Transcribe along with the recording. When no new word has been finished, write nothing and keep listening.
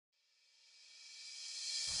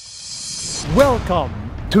Welcome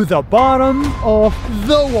to the bottom of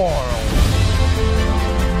the world.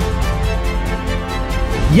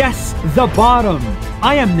 Yes, the bottom.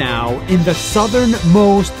 I am now in the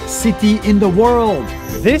southernmost city in the world.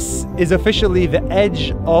 This is officially the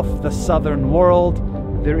edge of the southern world.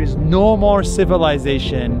 There is no more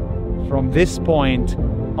civilization from this point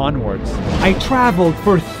onwards. I traveled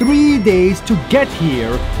for 3 days to get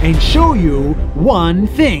here and show you one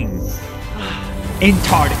thing.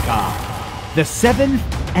 Antarctica, the seventh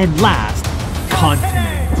and last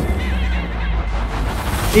continent.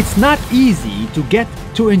 It's not easy to get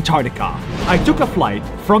to Antarctica. I took a flight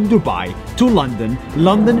from Dubai to London,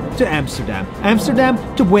 London to Amsterdam, Amsterdam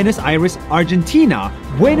to Buenos Aires, Argentina,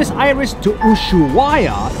 Buenos Aires to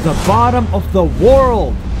Ushuaia, the bottom of the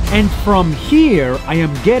world. And from here, I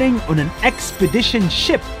am getting on an expedition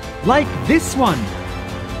ship like this one.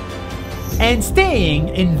 And staying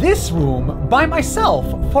in this room by myself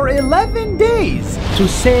for 11 days to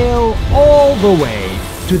sail all the way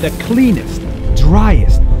to the cleanest,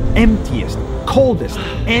 driest, emptiest, coldest,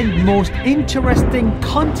 and most interesting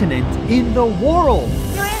continent in the world.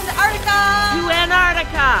 To Antarctica! To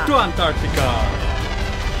Antarctica! To Antarctica!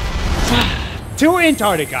 To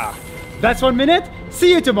Antarctica! That's 1 minute.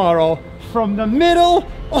 See you tomorrow from the middle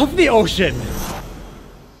of the ocean.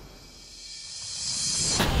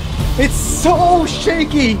 It's so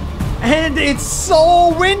shaky and it's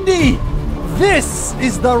so windy. This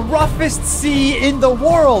is the roughest sea in the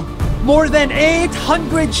world. More than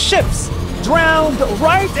 800 ships drowned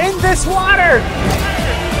right in this water.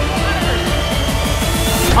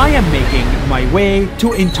 I am making my way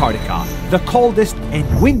to Antarctica, the coldest and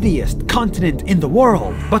windiest continent in the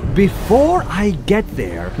world. But before I get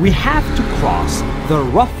there, we have to cross the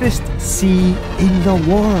roughest sea in the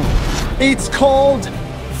world. It's called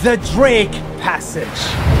the Drake Passage.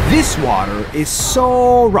 This water is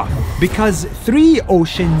so rough because 3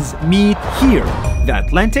 oceans meet here: the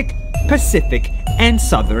Atlantic, Pacific, and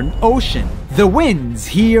Southern Ocean. The winds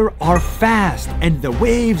here are fast and the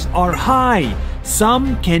waves are high.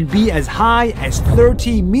 Some can be as high as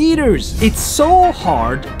 30 meters. It's so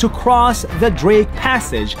hard to cross the Drake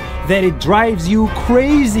Passage that it drives you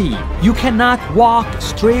crazy. You cannot walk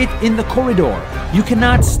straight in the corridor. You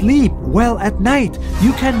cannot sleep well at night.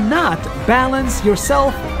 You cannot balance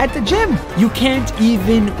yourself at the gym. You can't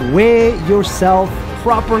even weigh yourself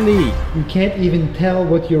properly. You can't even tell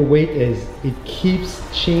what your weight is. It keeps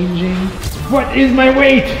changing. What is my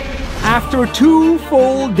weight? After 2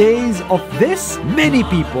 full days of this, many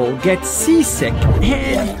people get seasick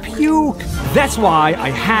and puke. That's why I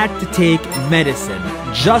had to take medicine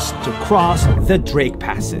just to cross the Drake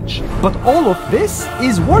Passage. But all of this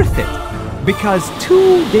is worth it because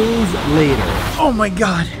 2 days later, oh my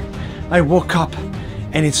God, I woke up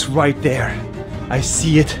and it's right there. I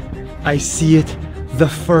see it. I see it. The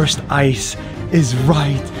first ice is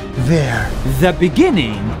right there. The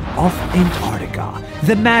beginning of Antarctica,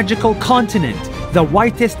 the magical continent, the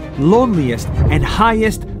whitest, loneliest, and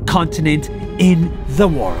highest continent in the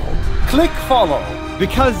world. Click follow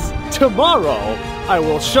because tomorrow I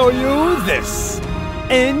will show you this.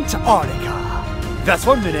 Antarctica. That's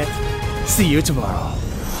 1 minute. See you tomorrow.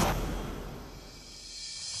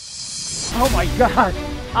 Oh my God.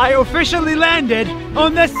 I officially landed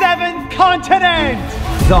on the 7th continent!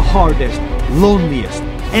 The hardest, loneliest,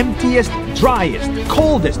 emptiest, driest,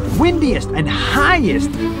 coldest, windiest, and highest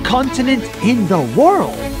continent in the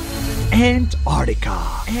world. Antarctica.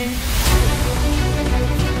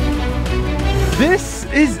 This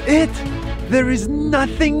is it! There is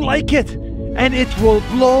nothing like it! And it will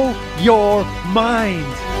blow your mind.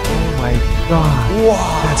 Oh my God.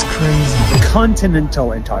 Wow. That's crazy.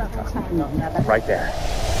 Continental Antarctica. Right there.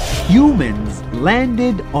 Humans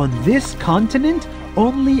landed on this continent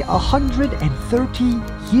only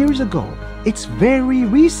 130 years ago. It's very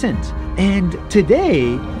recent. And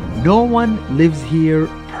today, no one lives here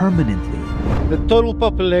permanently. The total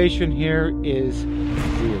population here is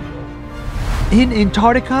 0. In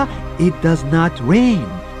Antarctica, it does not rain.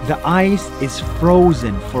 The ice is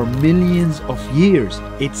frozen for millions of years.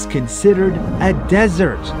 It's considered a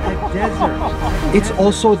desert. It's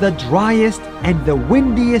also the driest and the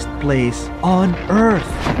windiest place on Earth.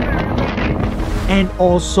 And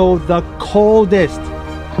also the coldest.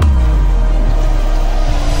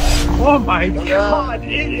 Oh my God,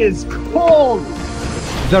 it is cold!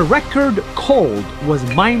 The record cold was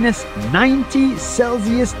minus 90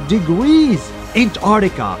 Celsius degrees.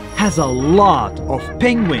 Antarctica has a lot of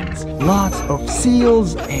penguins, lots of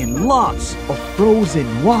seals, and lots of frozen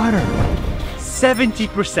water.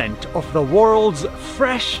 70% of the world's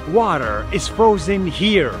fresh water is frozen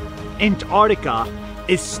here. Antarctica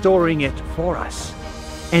is storing it for us.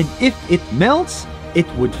 And if it melts, it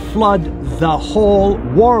would flood the whole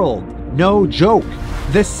world. No joke.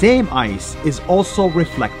 The same ice is also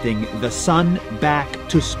reflecting the sun back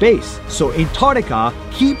to space. So Antarctica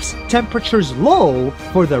keeps temperatures low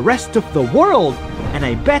for the rest of the world. And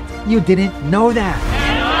I bet you didn't know that.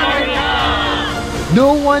 Antarctica!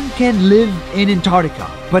 No one can live in Antarctica.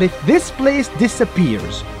 But if this place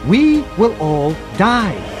disappears, we will all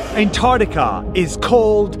die. Antarctica is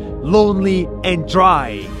cold, lonely, and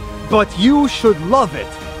dry. But you should love it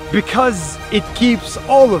because it keeps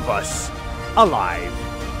all of us alive.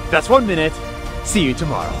 That's 1 minute. See you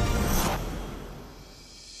tomorrow.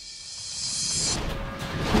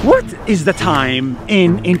 What is the time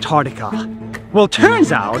in Antarctica? Well,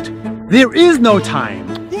 turns out there is no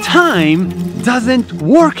time. Time doesn't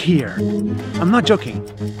work here. I'm not joking.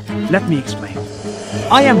 Let me explain.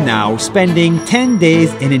 I am now spending 10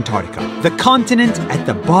 days in Antarctica, the continent at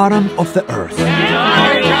the bottom of the earth.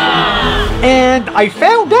 Antarctica! And I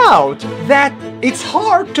found out that it's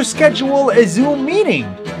hard to schedule a Zoom meeting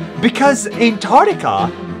because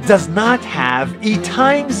Antarctica does not have a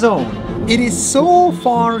time zone. It is so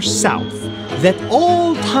far south that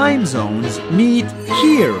all time zones meet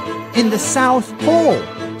here in the South Pole.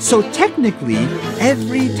 So technically,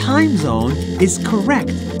 every time zone is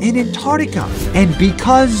correct in Antarctica. And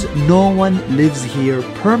because no one lives here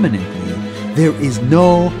permanently, there is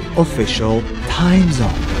no official time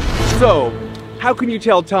zone. So, how can you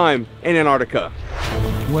tell time in Antarctica?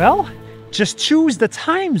 Well, just choose the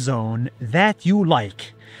time zone that you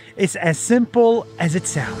like. It's as simple as it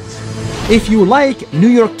sounds. If you like New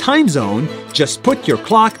York time zone, just put your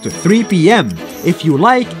clock to 3 p.m. If you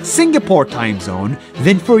like Singapore time zone,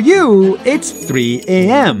 then for you, it's 3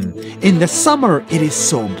 a.m. In the summer, it is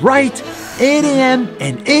so bright, 8 a.m.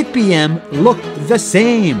 and 8 p.m. look the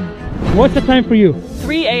same. What's the time for you?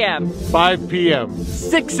 3 a.m. 5 p.m.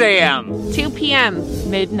 6 a.m. 2 p.m.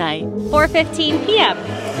 Midnight. 4:15 p.m.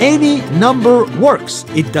 Any number works.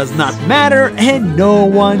 It does not matter and no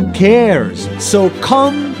one cares. So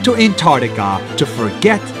come to Antarctica to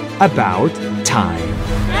forget about time.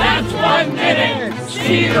 That's 1 minute.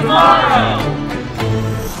 See you tomorrow.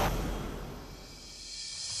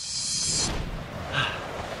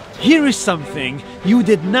 Here is something you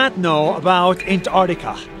did not know about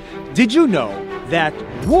Antarctica. Did you know that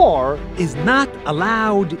war is not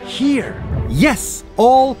allowed here? Yes,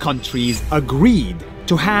 all countries agreed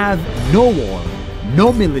to have no war,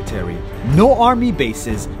 no military, no army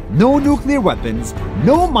bases, no nuclear weapons,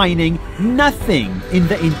 no mining, nothing in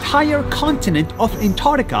the entire continent of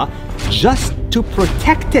Antarctica, just to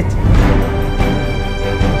protect it.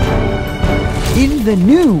 In the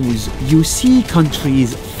news, you see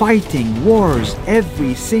countries fighting wars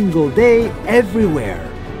every single day, everywhere.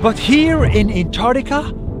 But here in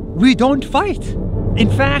Antarctica, we don't fight. In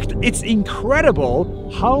fact, it's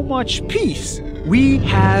incredible how much peace we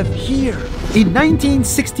have here. In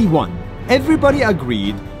 1961, everybody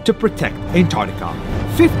agreed to protect Antarctica.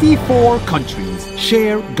 54 countries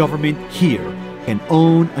share government here and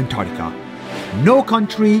own Antarctica. No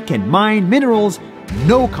country can mine minerals.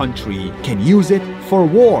 No country can use it for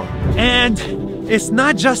war. And it's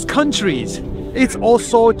not just countries, it's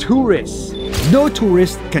also tourists. No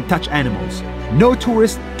tourist can touch animals. No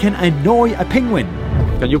tourist can annoy a penguin.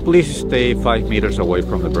 Can you please stay 5 meters away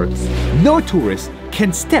from the birds? No tourist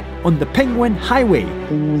can step on the penguin highway.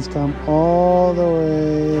 Penguins come all the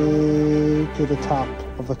way to the top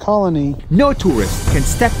of the colony. No tourist can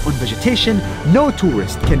step on vegetation. No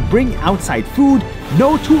tourist can bring outside food.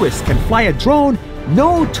 No tourist can fly a drone.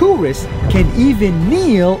 No tourist can even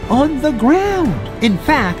kneel on the ground. In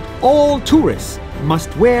fact, all tourists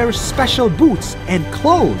must wear special boots and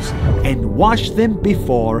clothes and wash them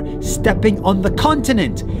before stepping on the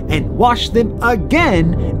continent and wash them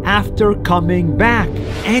again after coming back.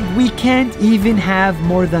 And we can't even have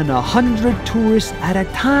more than 100 tourists at a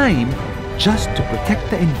time just to protect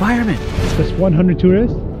the environment. Just 100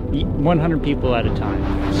 tourists? 100 people at a time.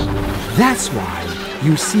 That's why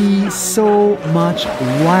you see so much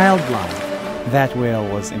wildlife. That whale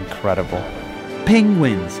was incredible.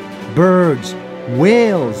 Penguins, birds,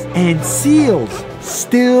 whales, and seals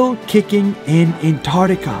still kicking in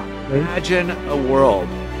Antarctica. Imagine a world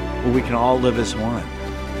where we can all live as one.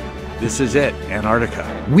 This is it,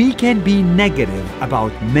 Antarctica. We can be negative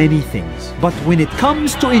about many things, but when it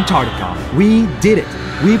comes to Antarctica, we did it.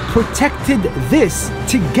 We protected this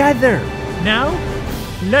together. Now,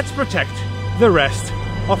 let's protect the rest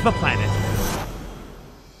of the planet.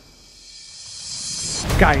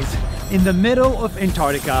 Guys, in the middle of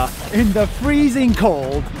Antarctica, in the freezing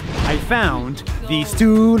cold, I found these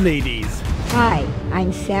two ladies. Hi,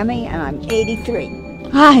 I'm Sammy and I'm 83.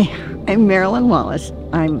 Hi, I'm Marilyn Wallace.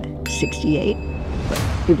 I'm 68, but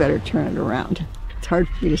you better turn it around. It's hard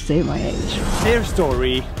for me to say my age. Their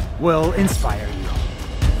story will inspire you.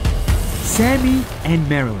 Sammy and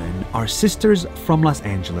Marilyn are sisters from Los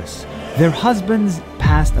Angeles. Their husbands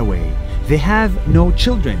passed away. They have no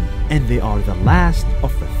children, and they are the last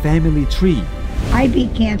of the family tree. I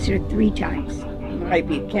beat cancer 3 times. I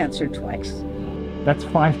beat cancer twice. That's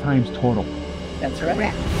 5 times total. That's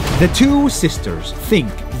right. The two sisters think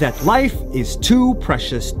that life is too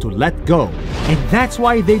precious to let go, and that's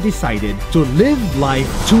why they decided to live life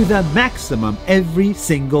to the maximum every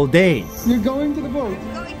single day. You're going to the boat.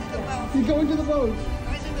 You're going to the boat.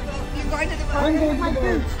 You're going to the boat. I'm going to the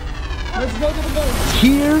boat. Let's go to the boat.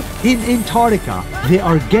 Here in Antarctica, they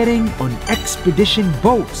are getting on expedition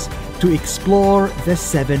boats to explore the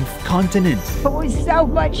 7th continent. It was so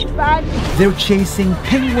much fun. They're chasing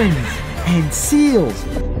penguins and seals.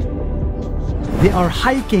 They are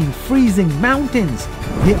hiking freezing mountains.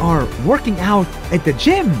 They are working out at the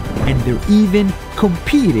gym. And they're even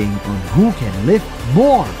competing on who can lift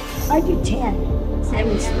more. I do 10.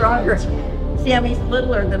 Sammy's stronger. Sammy's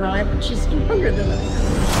littler than I am, but she's stronger than I am.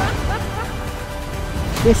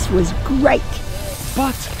 This was great.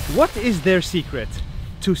 But what is their secret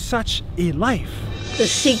to such a life? The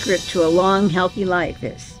secret to a long, healthy life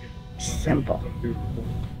is simple.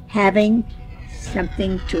 Having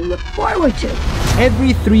something to look forward to.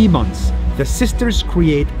 Every 3 months, the sisters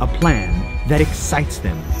create a plan that excites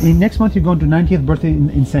them. Next month you're going to 90th birthday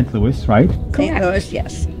in St. Louis, right? St. Louis,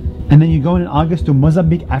 yes. And then you're going in August to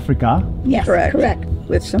Mozambique, Africa. Yes, correct.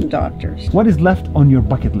 With some doctors. What is left on your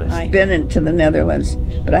bucket list? I've been into the Netherlands,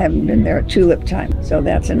 but I haven't been there at tulip time. So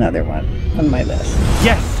that's another one on my list.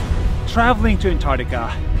 Yes, traveling to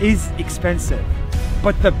Antarctica is expensive,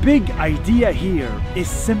 but the big idea here is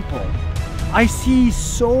simple. I see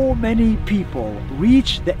so many people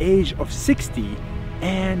reach the age of 60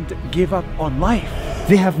 and give up on life.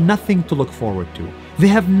 They have nothing to look forward to. They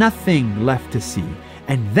have nothing left to see.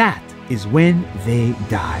 And that is when they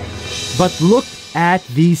die. But look at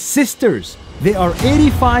these sisters. They are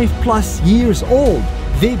 85 plus years old.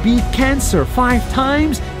 They beat cancer 5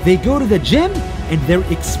 times. They go to the gym and they're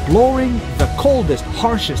exploring the coldest,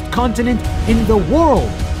 harshest continent in the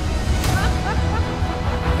world.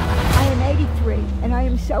 I am 83, and I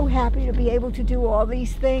am so happy to be able to do all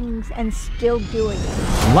these things and still doing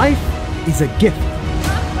it. Life is a gift.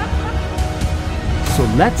 So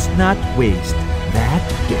let's not waste that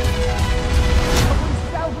gift.